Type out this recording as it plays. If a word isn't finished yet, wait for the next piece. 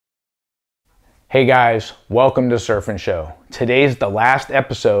Hey guys, welcome to Surf and Show. Today's the last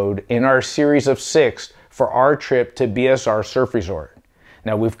episode in our series of 6 for our trip to BSR Surf Resort.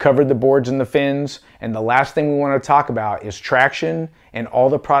 Now we've covered the boards and the fins, and the last thing we want to talk about is traction and all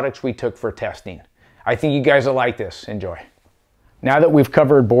the products we took for testing. I think you guys will like this. Enjoy. Now that we've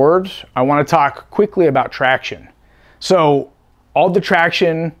covered boards, I want to talk quickly about traction. So all the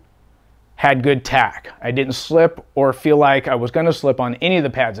traction had good tack. I didn't slip or feel like I was going to slip on any of the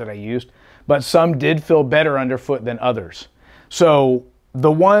pads that I used, but some did feel better underfoot than others. So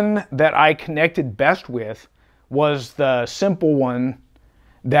the one that I connected best with was the simple one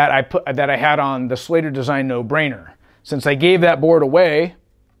that I had on the Slater Design No Brainer. Since I gave that board away,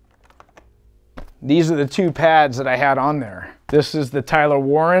 these are the two pads that I had on there. This is the Tyler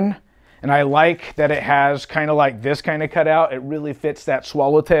Warren, and I like that it has kind of like this kind of cutout. It really fits that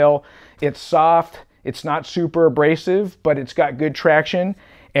swallowtail. It's soft, it's not super abrasive, but it's got good traction.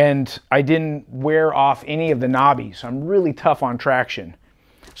 And I didn't wear off any of the knobbies. I'm really tough on traction,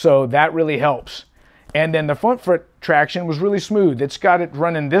 so that really helps. And then the front foot traction was really smooth. It's got it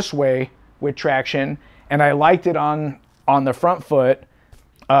running this way with traction, and I liked it on the front foot,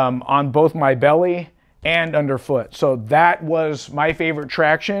 on both my belly and underfoot. So that was my favorite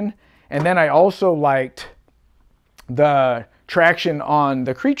traction. And then I also liked the traction on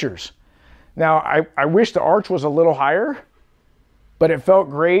the creatures. Now I wish the arch was a little higher, but it felt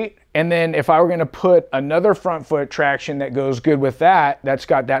great. And then if I were gonna put another front foot traction that goes good with that, that's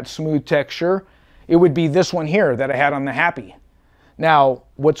got that smooth texture, it would be this one here that I had on the Happy. Now,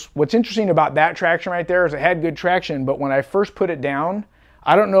 what's interesting about that traction right there is it had good traction, but when I first put it down,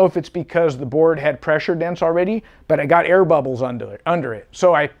 I don't know if it's because the board had pressure dents already, but I got air bubbles under it.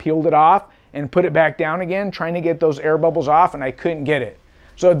 So I peeled it off and put it back down again, trying to get those air bubbles off, and I couldn't get it.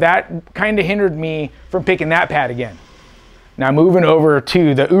 So that kind of hindered me from picking that pad again. Now moving over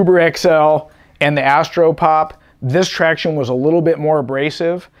to the Uber XL and the Astro Pop, this traction was a little bit more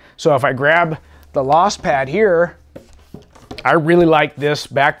abrasive. So if I grab the Lost pad here, I really like this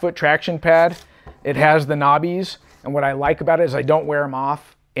back foot traction pad. It has the knobbies, and what I like about it is I don't wear them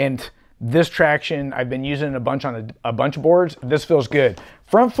off. And this traction I've been using a bunch on a bunch of boards. This feels good.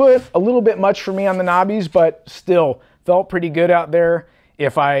 Front foot, a little bit much for me on the knobbies, but still felt pretty good out there.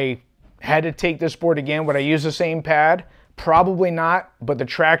 If I had to take this board again, would I use the same pad? Probably not, but the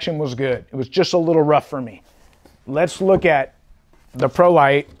traction was good. It was just a little rough for me. Let's look at the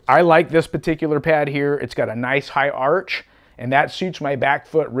ProLite. I like this particular pad here. It's got a nice high arch, and that suits my back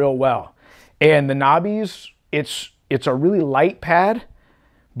foot real well. And the knobbies, it's a really light pad,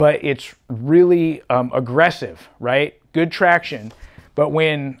 but it's really aggressive, right? Good traction. But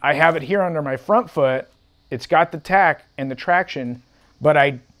when I have it here under my front foot, it's got the tack and the traction,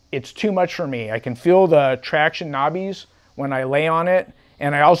 but it's too much for me. I can feel the traction knobbies when I lay on it,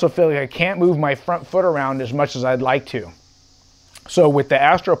 and I also feel like I can't move my front foot around as much as I'd like to. So with the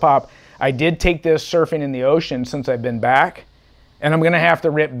Astro Pop, I did take this surfing in the ocean since I've been back, and I'm gonna have to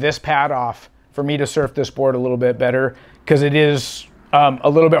rip this pad off for me to surf this board a little bit better, because it is a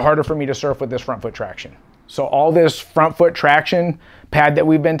little bit harder for me to surf with this front foot traction. So all this front foot traction pad that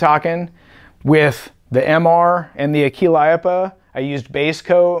we've been talking, with the MR and the Aquila IPA, I used base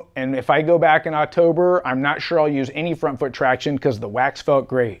coat, and if I go back in October, I'm not sure I'll use any front foot traction because the wax felt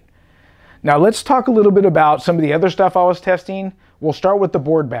great. Now let's talk a little bit about some of the other stuff I was testing. We'll start with the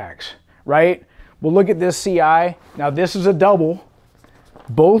board bags, right? We'll look at this CI. Now this is a double.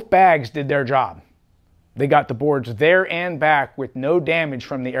 Both bags did their job. They got the boards there and back with no damage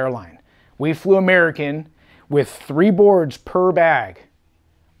from the airline. We flew American with 3 boards per bag.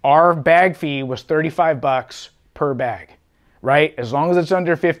 Our bag fee was 35 bucks per bag. Right? As long as it's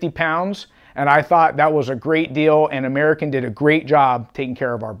under 50 pounds, and I thought that was a great deal, and American did a great job taking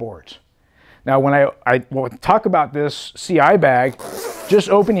care of our boards. Now when I will talk about this CI bag, just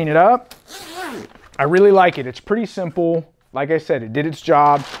opening it up, I really like it. It's pretty simple. Like I said, it did its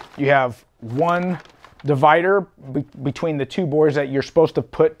job. You have one divider between the 2 boards that you're supposed to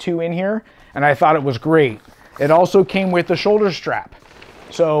put 2 in here, and I thought it was great. It also came with the shoulder strap,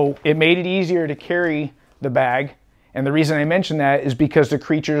 so it made it easier to carry the bag. And the reason I mention that is because the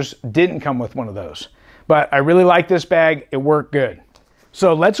creatures didn't come with one of those. But I really like this bag. It worked good.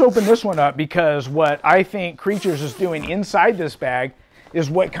 So let's open this one up, because what I think Creatures is doing inside this bag is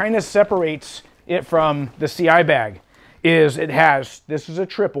what kind of separates it from the CI bag. Is it has, this is a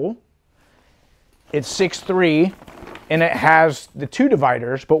triple, it's 6'3", and it has the 2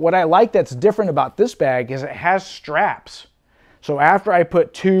 dividers. But what I like that's different about this bag is it has straps. So after I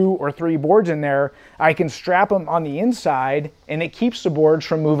put 2 or 3 boards in there, I can strap them on the inside, and it keeps the boards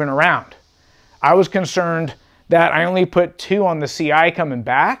from moving around. I was concerned that I only put 2 on the CI coming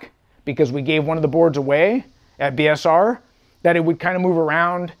back, because we gave one of the boards away at BSR, that it would kind of move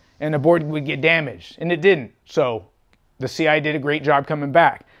around and the board would get damaged, and it didn't. So the CI did a great job coming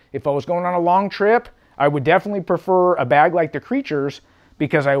back. If I was going on a long trip, I would definitely prefer a bag like the Creatures,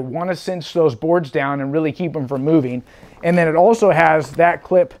 because I want to cinch those boards down and really keep them from moving. And then it also has that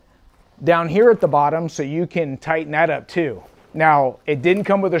clip down here at the bottom, so you can tighten that up too. Now, it didn't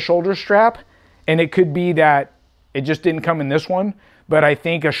come with a shoulder strap, and it could be that it just didn't come in this one, but I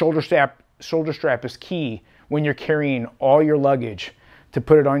think a shoulder strap is key when you're carrying all your luggage, to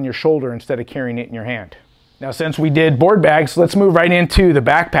put it on your shoulder instead of carrying it in your hand. Now, since we did board bags, let's move right into the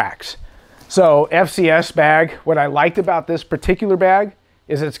backpacks. So FCS bag, what I liked about this particular bag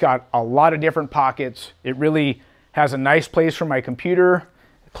is it's got a lot of different pockets. It really has a nice place for my computer,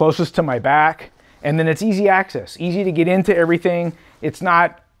 closest to my back, and then it's easy access, easy to get into everything. It's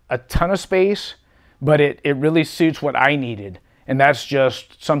not a ton of space, but it really suits what I needed. And that's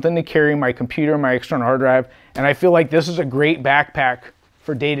just something to carry my computer, my external hard drive. And I feel like this is a great backpack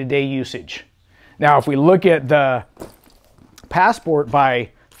for day-to-day usage. Now, if we look at the Passport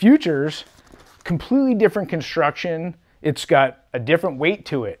by Futures, completely different construction. It's got a different weight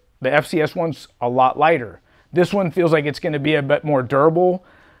to it. The FCS one's a lot lighter. This one feels like it's going to be a bit more durable,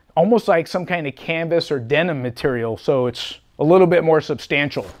 almost like some kind of canvas or denim material. So it's a little bit more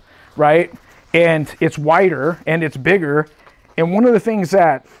substantial, right? And it's wider and it's bigger. And one of the things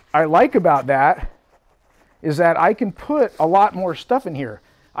that I like about that is that I can put a lot more stuff in here.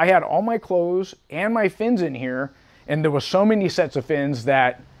 I had all my clothes and my fins in here, and there was so many sets of fins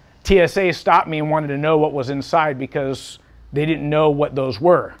that TSA stopped me and wanted to know what was inside because they didn't know what those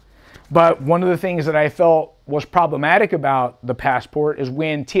were. But one of the things that I felt was problematic about the Passport is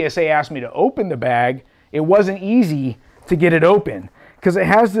when TSA asked me to open the bag, it wasn't easy to get it open because it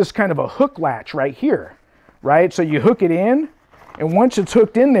has this kind of a hook latch right here, right? So you hook it in, and once it's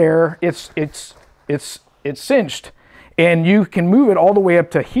hooked in there, it's cinched, and you can move it all the way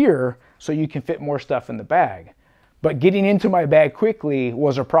up to here so you can fit more stuff in the bag. But getting into my bag quickly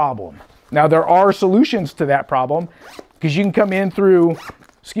was a problem. Now, there are solutions to that problem, because you can come in through,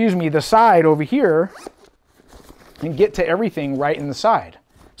 the side over here and get to everything right in the side.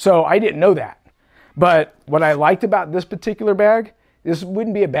 So I didn't know that. But what I liked about this particular bag, this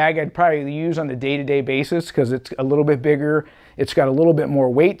wouldn't be a bag I'd probably use on a day-to-day basis because it's a little bit bigger. It's got a little bit more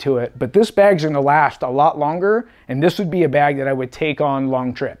weight to it, but this bag's gonna last a lot longer, and this would be a bag that I would take on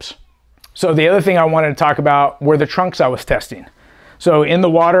long trips. So the other thing I wanted to talk about were the trunks I was testing. So in the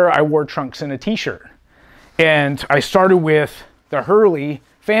water, I wore trunks and a t-shirt. And I started with the Hurley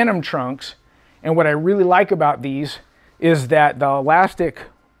Phantom trunks. And what I really like about these is that the elastic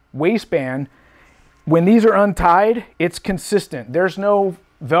waistband, when these are untied, it's consistent. There's no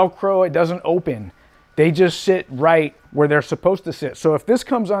Velcro, it doesn't open. They just sit right where they're supposed to sit. So if this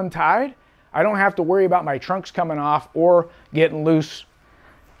comes untied, I don't have to worry about my trunks coming off or getting loose.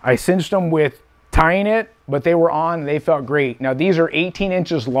 I cinched them with tying it, but they were on and they felt great. Now these are 18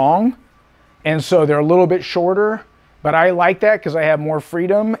 inches long, and so they're a little bit shorter, but I like that because I have more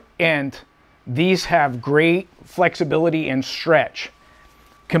freedom, and these have great flexibility and stretch.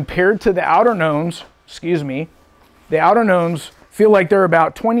 Compared to the outer gnomes, the outer gnomes feel like they're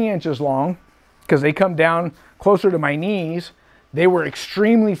about 20 inches long because they come down closer to my knees. They were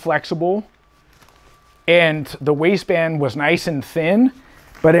extremely flexible, and the waistband was nice and thin,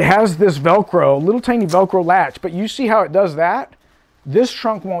 but it has this Velcro, little tiny Velcro latch. But you see how it does that? This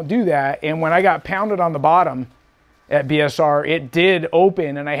trunk won't do that. And when I got pounded on the bottom at BSR, it did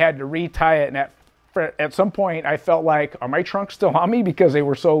open and I had to retie it. And at some point I felt like, are my trunks still on me? Because they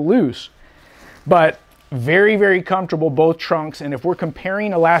were so loose. But very, very comfortable, both trunks. And if we're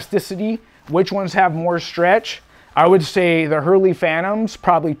comparing elasticity, which ones have more stretch? I would say the Hurley Phantoms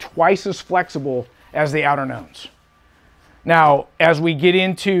probably twice as flexible as the outer gnomes. Now, as we get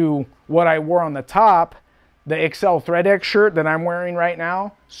into what I wore on the top, the XL ThreadX shirt that I'm wearing right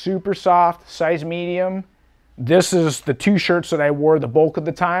now, super soft, size medium. This is the two shirts that I wore the bulk of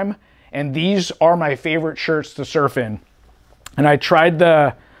the time, and these are my favorite shirts to surf in. And I tried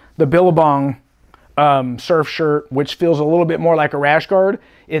the Billabong surf shirt, which feels a little bit more like a rash guard.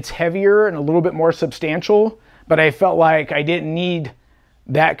 It's heavier and a little bit more substantial, but I felt like I didn't need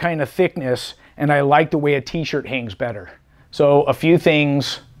that kind of thickness, and I like the way a t-shirt hangs better. So a few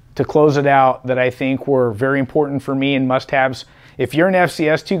things to close it out that I think were very important for me and must-haves. If you're an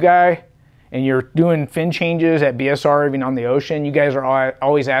FCS2 guy and you're doing fin changes at BSR, even on the ocean, you guys are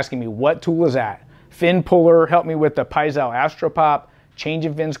always asking me, what tool is that? Fin puller, help me with the Paizel Astropop,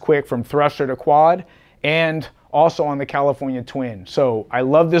 changing fins quick from thruster to quad, and also on the California Twin. So I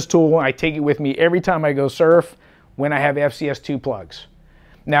love this tool. I take it with me every time I go surf when I have FCS2 plugs.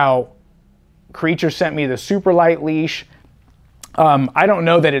 Now, Creature sent me the super light leash. I don't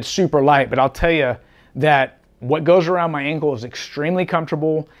know that it's super light, but I'll tell you that what goes around my ankle is extremely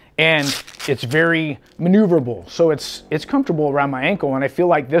comfortable, and it's very maneuverable. So it's comfortable around my ankle, and I feel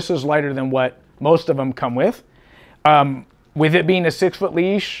like this is lighter than what most of them come with. With it being a 6-foot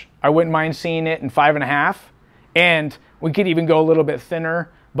leash, I wouldn't mind seeing it in 5.5, and we could even go a little bit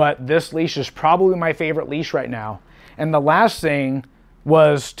thinner, but this leash is probably my favorite leash right now. And the last thing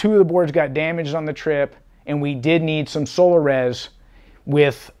was 2 of the boards got damaged on the trip, and we did need some solar res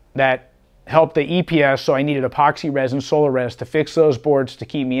with that help the EPS, so I needed epoxy resin solar res to fix those boards to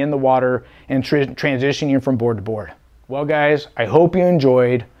keep me in the water and transitioning from board to board. Well guys, I hope you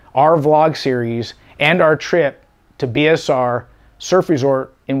enjoyed our vlog series and our trip to BSR Surf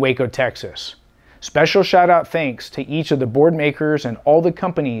Resort in Waco, Texas. Special shout out thanks to each of the board makers and all the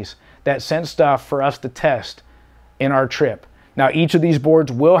companies that sent stuff for us to test in our trip. Now each of these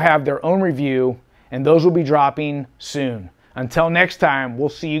boards will have their own review, and those will be dropping soon. Until next time, we'll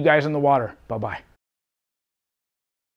see you guys in the water. Bye-bye.